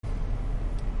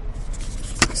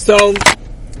So,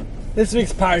 this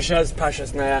week's parasha is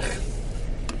Parshas Noach.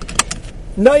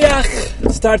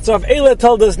 Noach starts off, Eila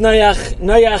told us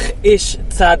Noach ish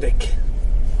Tzaddik.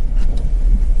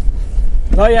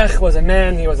 Noach was a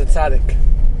man, he was a tzaddik.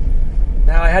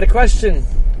 Now I had a question.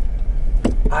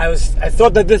 I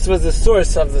thought that this was the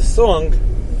source of the song,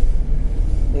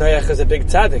 Noach is a big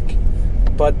tzaddik.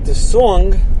 But the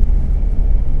song,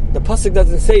 the pasuk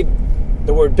doesn't say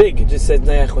the word big, it just says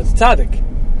Noach was tzaddik.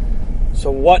 So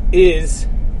what is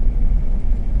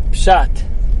pshat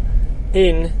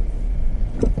in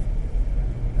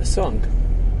the song?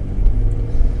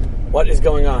 What is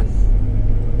going on?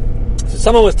 So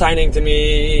someone was timing to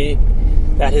me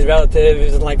that his relative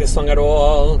doesn't like this song at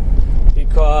all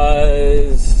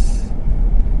because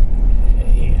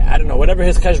I don't know, whatever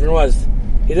his cheshbon was,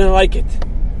 he didn't like it,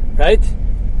 right?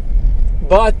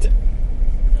 But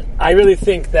I really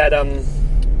think that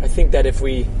if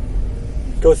we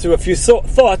go through a few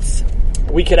thoughts,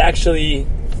 we could actually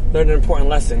learn an important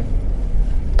lesson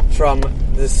from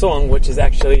this song, which is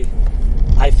actually,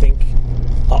 I think,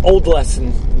 an old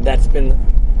lesson that's been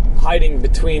hiding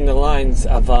between the lines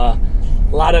of a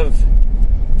lot of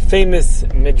famous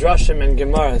midrashim and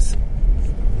gemaras.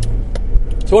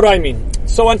 So what do I mean?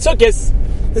 So on Sukkot,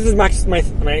 this is my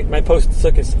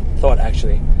post-Sukkot thought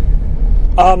actually.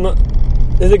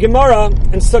 There's a Gemara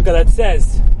in Sukkah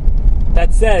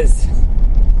that says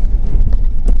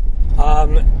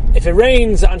if it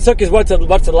rains on Sukkot, what's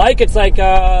it like? It's like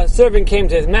a servant came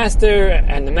to his master,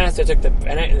 and the master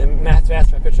asked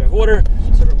for a pitcher of water.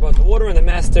 The servant brought the water, and the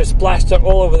master splashed it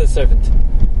all over the servant.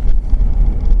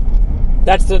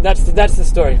 That's the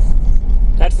story.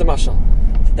 That's the mashal.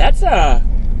 That's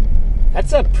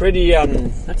a pretty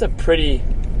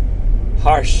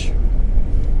harsh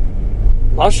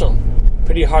mashal,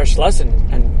 pretty harsh lesson.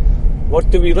 And what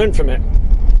do we learn from it?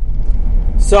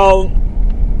 So.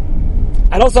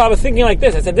 And also I was thinking like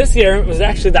this. I said this year it was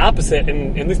actually the opposite,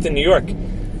 at least in New York.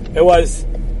 It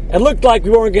looked like we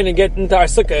weren't going to get into our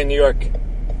sukkah in New York.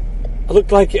 It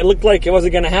looked like it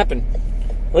wasn't going to happen.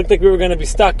 It looked like we were going to be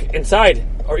stuck inside,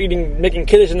 or making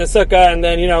kiddush in the sukkah, and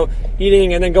then,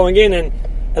 eating and then going in, and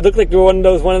it looked like we were one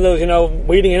of those,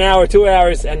 waiting an hour, 2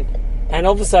 hours, and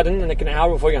all of a sudden, like an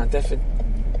hour before Yontif, it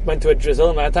went to a drizzle,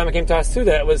 and by the time I came to our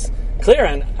Suda, it was clear,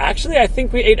 and actually I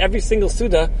think we ate every single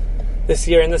Suda this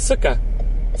year in the sukkah.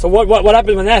 So what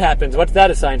happens when that happens? What's that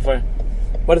a sign for?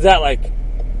 What is that like?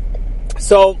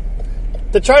 So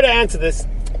to try to answer this,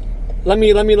 let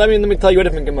me tell you a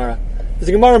different Gemara. There's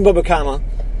a Gemara in Baba Kama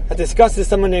that discusses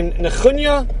someone named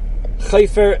Nechunya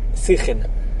Chayfer Sichin.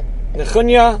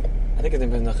 Nechunya, I think his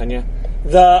name is Nechunya,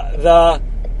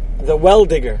 the well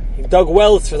digger. He dug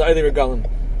wells for the Eili Regalim.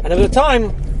 And there was a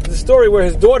time, the story where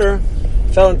his daughter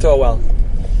fell into a well.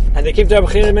 And they came to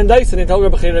Rabbi Chanina ben Dais, and they told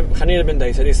Rabbi Chanina ben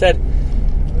Dais, and he said,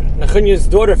 Nechunya's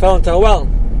daughter fell into a well.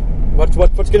 What's going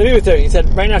to be with her? He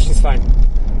said, right now she's fine.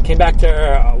 Came back to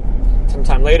her some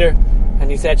time later,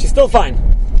 and he said, she's still fine.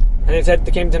 And he said,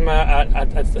 they came to him at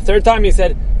the third time, he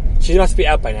said, she must be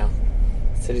out by now.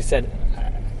 He said,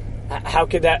 how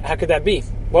could that be?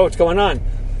 What's going on?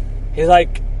 He's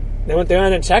like, they went there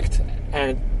and checked,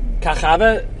 and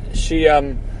Kachava, she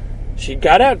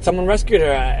got out. Someone rescued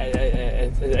her.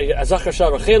 A Zachar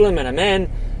Shal Rechelim and a man,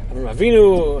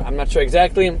 Ravinu, I'm not sure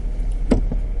exactly,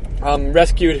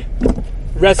 rescued her.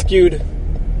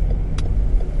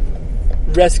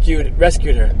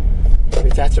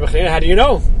 We asked Rabbi, how do you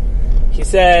know? He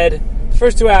said,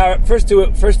 first two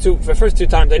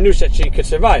times I knew that she could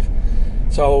survive.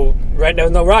 So right now,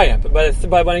 no raya. But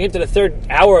when I came to the third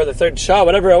hour or the third shah,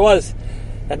 whatever it was,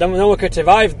 that no one could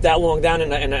survive that long down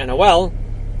in a well,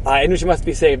 I knew she must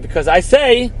be saved, because I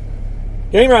say,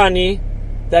 Yemirani,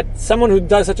 that someone who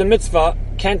does such a mitzvah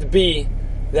can't be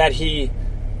that he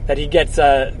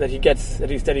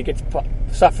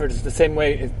suffered the same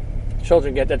way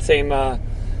children get, that same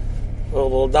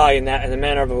will die in the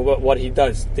manner of what he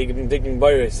does, digging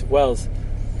wells.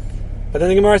 But then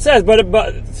the Gemara says,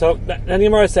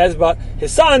 but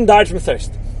his son died from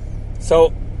thirst.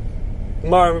 So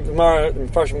Gemara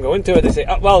first go into it. They say,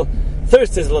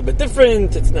 thirst is a little bit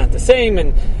different. It's not the same,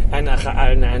 and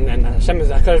Hashem is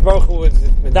Hakadosh Baruch Hu is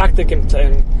medaktik im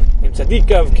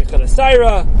tzadikav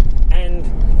kechalasaira, and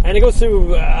it goes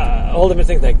through all different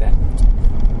things like that.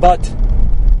 But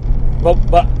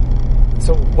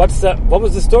so what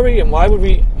was the story, and why would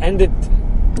we end it?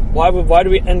 Why do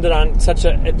we end it on such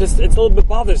a? It's a little bit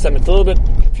bothersome. It's a little bit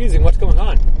confusing. What's going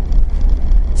on?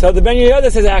 So the Ben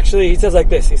Yehuda says like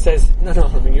this. He says, no,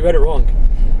 you read it wrong.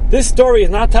 This story is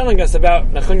not telling us about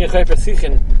Nechunya Chayfer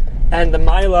Sichin and the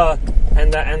Maila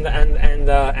and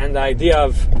the idea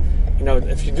of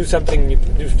if you do something, you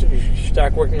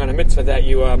start working on a mitzvah that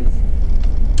you're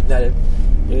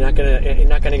not gonna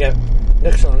get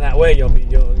nichshel in that way. You'll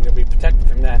be protected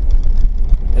from that.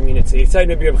 I mean, it's Yisayid.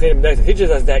 Maybe Rabbi Chaim Ben Daisa teaches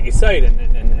us that Yisayid,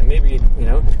 and maybe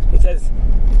it says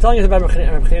it's telling us about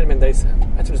Rabbi Chaim Ben Daisa.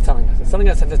 That's what it's telling us. It's telling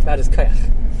us that it's about his kayach,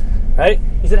 right?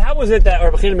 He said, how was it that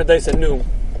Rabbi Chaim Ben Daisa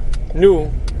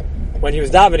knew when he was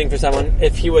davening for someone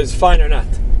if he was fine or not,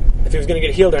 if he was going to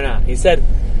get healed or not? He said,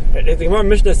 the Gemara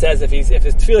Mishnah says if his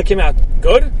tefillah came out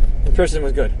good, the person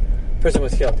was good, the person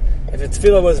was healed. If his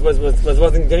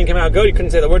tefillah didn't come out good, he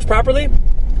couldn't say the words properly,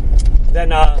 then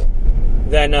the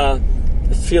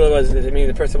tefillah was, I mean,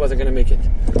 the person wasn't going to make it.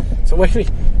 So when we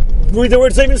read the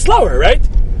words even slower, right?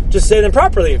 Just say them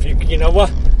properly. If whoa.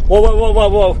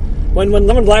 When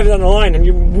someone's live on the line and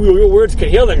your words could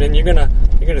heal them, then you're gonna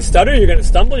stutter, you're gonna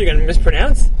stumble, you're gonna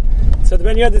mispronounce. So the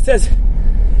Ben Yad says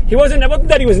it wasn't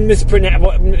that he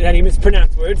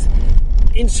mispronounced words.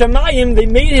 In Shemayim, they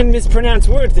made him mispronounce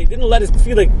words. They didn't let his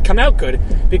tefillah come out good,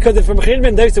 because if Rabbi Chaim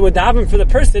Ben Daisa would daven for the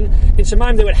person in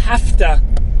Shemayim, they would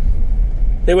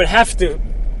have to,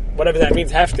 whatever that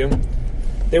means,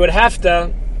 they would have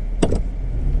to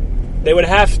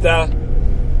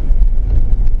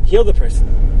heal the person.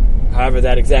 However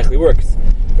that exactly works.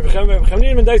 Rabbi Chaim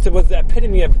Ben Daisa was the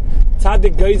epitome of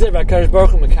Tzaddik Geyser v'Hakadosh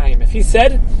Baruch Hu Mekayim. If he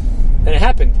said, then it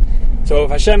happened. So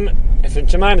if in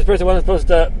Shemayim this person wasn't supposed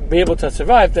to be able to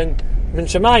survive, then in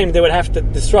Shemayim they would have to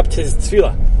disrupt his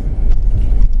tefillah.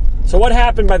 So what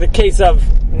happened by the case of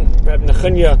Rabbi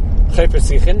Nechunya Chayfer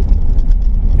Sichin?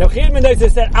 Rabbi Chaim Ben Daisa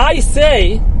said, I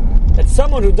say that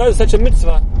someone who does such a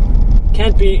mitzvah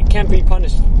can't be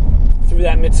punished through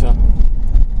that mitzvah.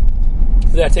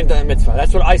 Through that same time mitzvah.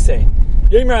 That's what I say.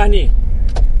 Yomer Ani.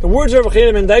 The words of Rabbi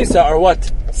Chaim Ben Daisa are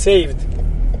what saved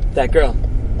that girl.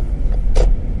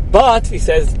 But, he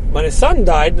says, when his son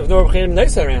died, there was no Rabbi Chaim Ben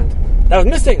Daisa around. That was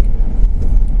missing.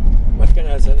 What's going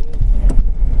to happen?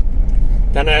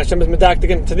 Then Hashem is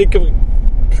medaktik tzaddik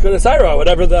chedasayra,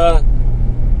 whatever the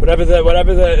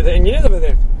inyan is over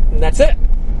there, and that's it.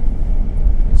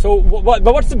 So, but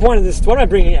what's the point of this? What am I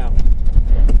bringing out?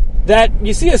 That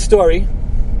you see a story,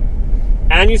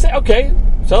 and you say, okay,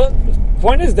 so the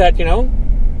point is that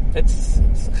it's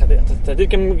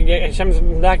tzaddikim Hashem's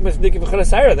medaktik tzaddik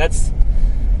chedasayra. That's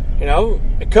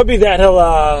it could be that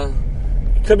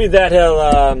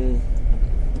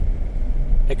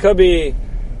it could be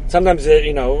sometimes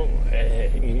you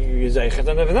zeichet,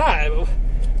 sometimes not.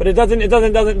 But it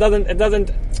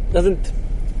doesn't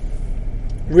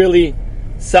really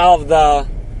solve the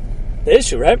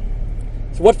issue, right?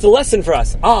 So what's the lesson for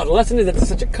us? The lesson is that it's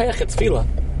such a kayach tefillah,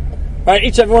 right?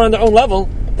 Each everyone on their own level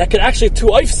that could actually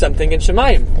tu'oif something in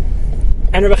Shemayim.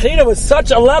 And Rabbi Chaim was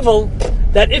such a level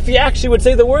that if he actually would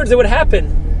say the words, it would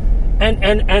happen.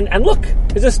 And look,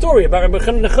 there's a story about Rabbi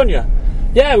Nechunya.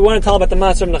 Yeah, we want to tell about the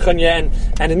master of Nechunya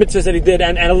and the mitzvahs that he did,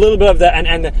 and a little bit of that,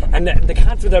 and the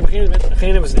concept that Rabbi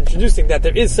Chaim was introducing, that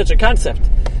there is such a concept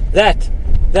that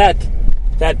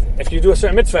if you do a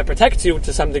certain mitzvah, it protects you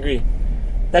to some degree.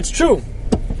 That's true.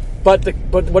 But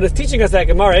what it's teaching us that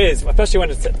Gemara is, especially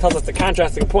when it tells us the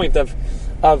contrasting point of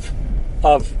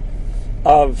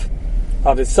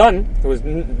his son, who was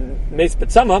Meis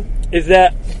Betzama, is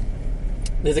that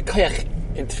there's a koyach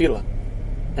in tefillah,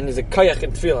 and there's a koyach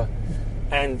in tefillah,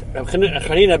 and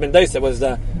Chanina Ben Daisa was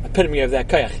the epitome of that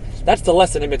koyach. That's the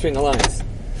lesson in between the lines.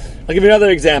 I'll give you another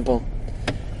example.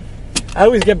 I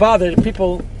always get bothered.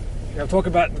 People talk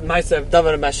about Maisa of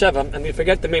David and Bathsheba, and they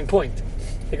forget the main point.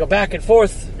 They go back and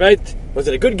forth, right? Was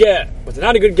it a good get? Was it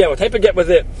not a good get? What type of get was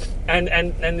it? And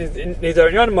these are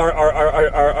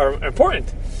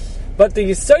important. But the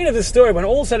yisod of the story, when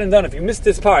all said and done, if you missed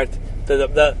this part,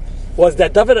 was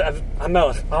that David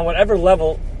HaMelech, on whatever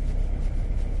level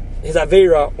his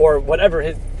Aveira, or whatever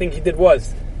his thing he did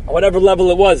was, on whatever level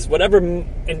it was, whatever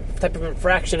type of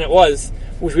infraction it was,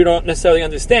 which we don't necessarily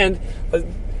understand, but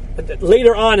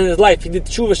later on in his life, he did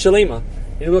Tshuva Shalema.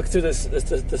 You look through the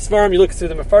Svarim, you look through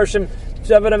the Mefarshim,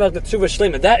 David HaMelech, the Tshuva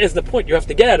Shalema. That is the point you have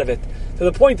to get out of it. So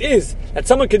the point is that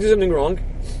someone could do something wrong,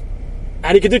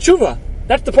 and he could do Tshuva.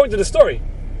 That's the point of the story,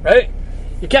 right?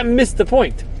 You can't miss the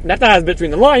point. And that's not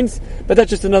between the lines, but that's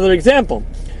just another example.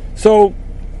 So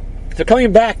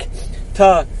coming back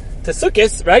to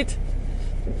Sukkos, right?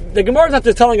 The Gemara is not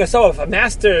just telling us, if a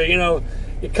master, you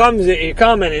come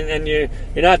and you're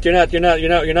not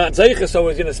zeicha, so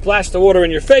he's going to splash the water in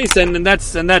your face, and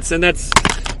that's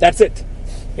it.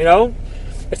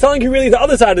 It's telling you really the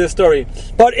other side of the story.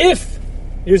 But if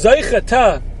you're zeicha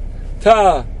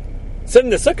to sit in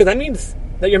the sukkah, that means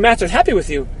that your master is happy with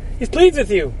you. He's pleased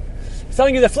with you. It's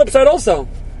telling you the flip side also.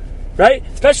 right?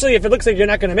 Especially if it looks like you're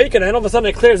not going to make it, and all of a sudden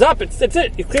it clears up. It's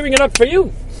it. It's clearing it up for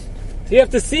you. So you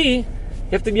have to see, you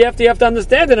have to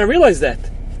understand it and realize that.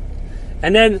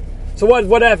 And then, so what does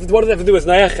that have to do with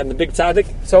Noach and the Big Tzaddik?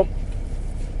 So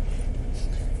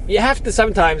you have to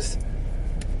sometimes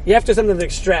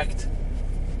extract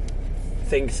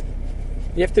things.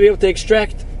 You have to be able to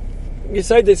extract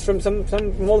this from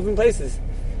all different places.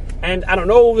 And I don't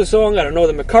know the song, I don't know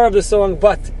the makar of the song,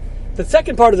 but the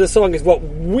second part of the song is what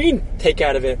we take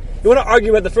out of it. You want to argue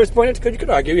about the first point? You could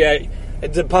argue,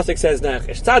 the pasuk says Noach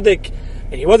is tzaddik,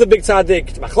 and he was a big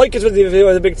tzaddik. Machlokes was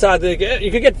a big tzaddik.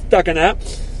 You could get stuck on that.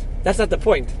 That's not the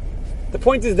point. The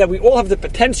point is that we all have the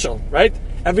potential, right?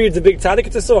 Every year it's a big tzaddik.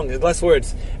 It's a song. There's less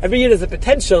words. Every year there's the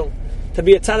potential to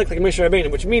be a tzaddik like Moshe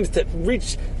Rabbeinu, which means to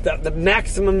reach the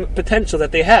maximum potential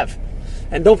that they have.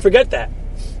 And don't forget that.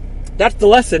 That's the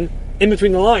lesson in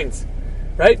between the lines,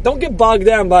 right? Don't get bogged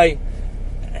down by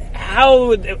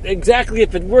how exactly,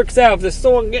 if it works out, if the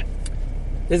song.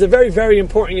 There's a very, very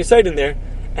important yesod in there,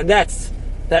 and that's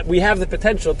that we have the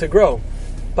potential to grow.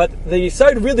 But the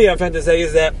yesod really I'm trying to say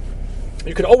is that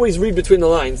you could always read between the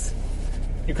lines.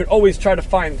 You could always try to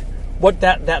find what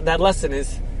that lesson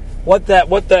is, what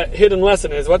the hidden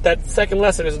lesson is, what that second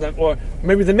lesson is, or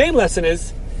maybe the main lesson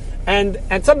is. And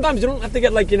sometimes you don't have to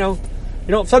get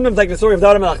sometimes like the story of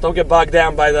the Melech, don't get bogged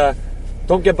down by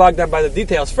the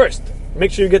details first.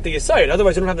 Make sure you get the yesod.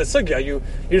 Otherwise, you don't have the sugya. You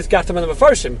just got some of the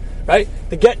mefarshim, right?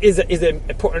 The get is an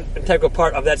important integral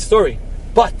part of that story,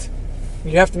 but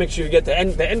you have to make sure you get the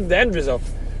end result.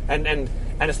 And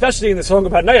especially in the song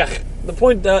about Noach, the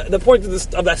point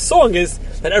of that song is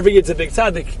that every year it's a big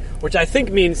tzaddik, which I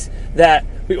think means that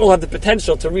we all have the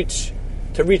potential to reach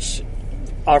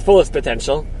our fullest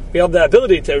potential. We have the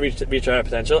ability to reach our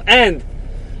potential, and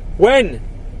when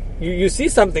you see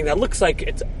something that looks like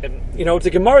it's a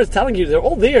Gemara is telling you, they're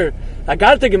all there. The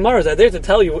Gemaras are there to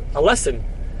tell you a lesson,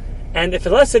 and if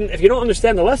you don't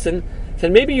understand the lesson,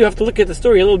 then maybe you have to look at the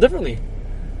story a little differently.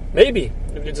 Maybe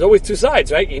there's always two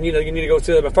sides, right? You need to go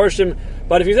to the mefarshim.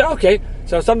 But if you say, okay,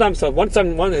 so his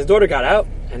daughter got out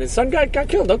and his son got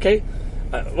killed, okay,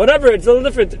 whatever, it's a little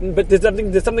different. But there's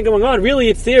something going on. Really,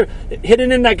 it's there,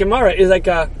 hidden in that Gemara is like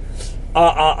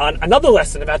another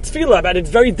lesson about tefillah. About it's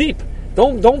very deep.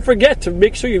 Don't forget to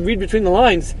make sure you read between the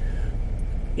lines,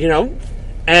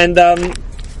 and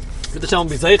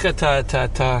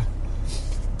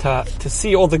to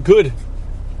see all the good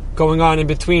going on in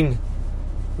between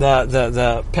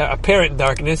the apparent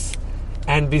darkness,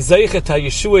 and bizaychet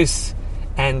Yeshuas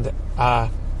and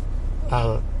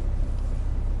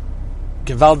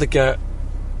gewaldige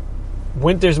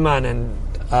wintersman, and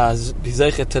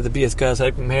bizaychet to the bias guys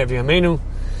like Meher v'Yameinu,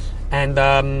 and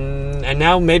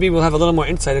now maybe we'll have a little more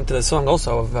insight into the song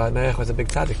also of Noach Was a Big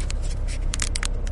Tzaddik.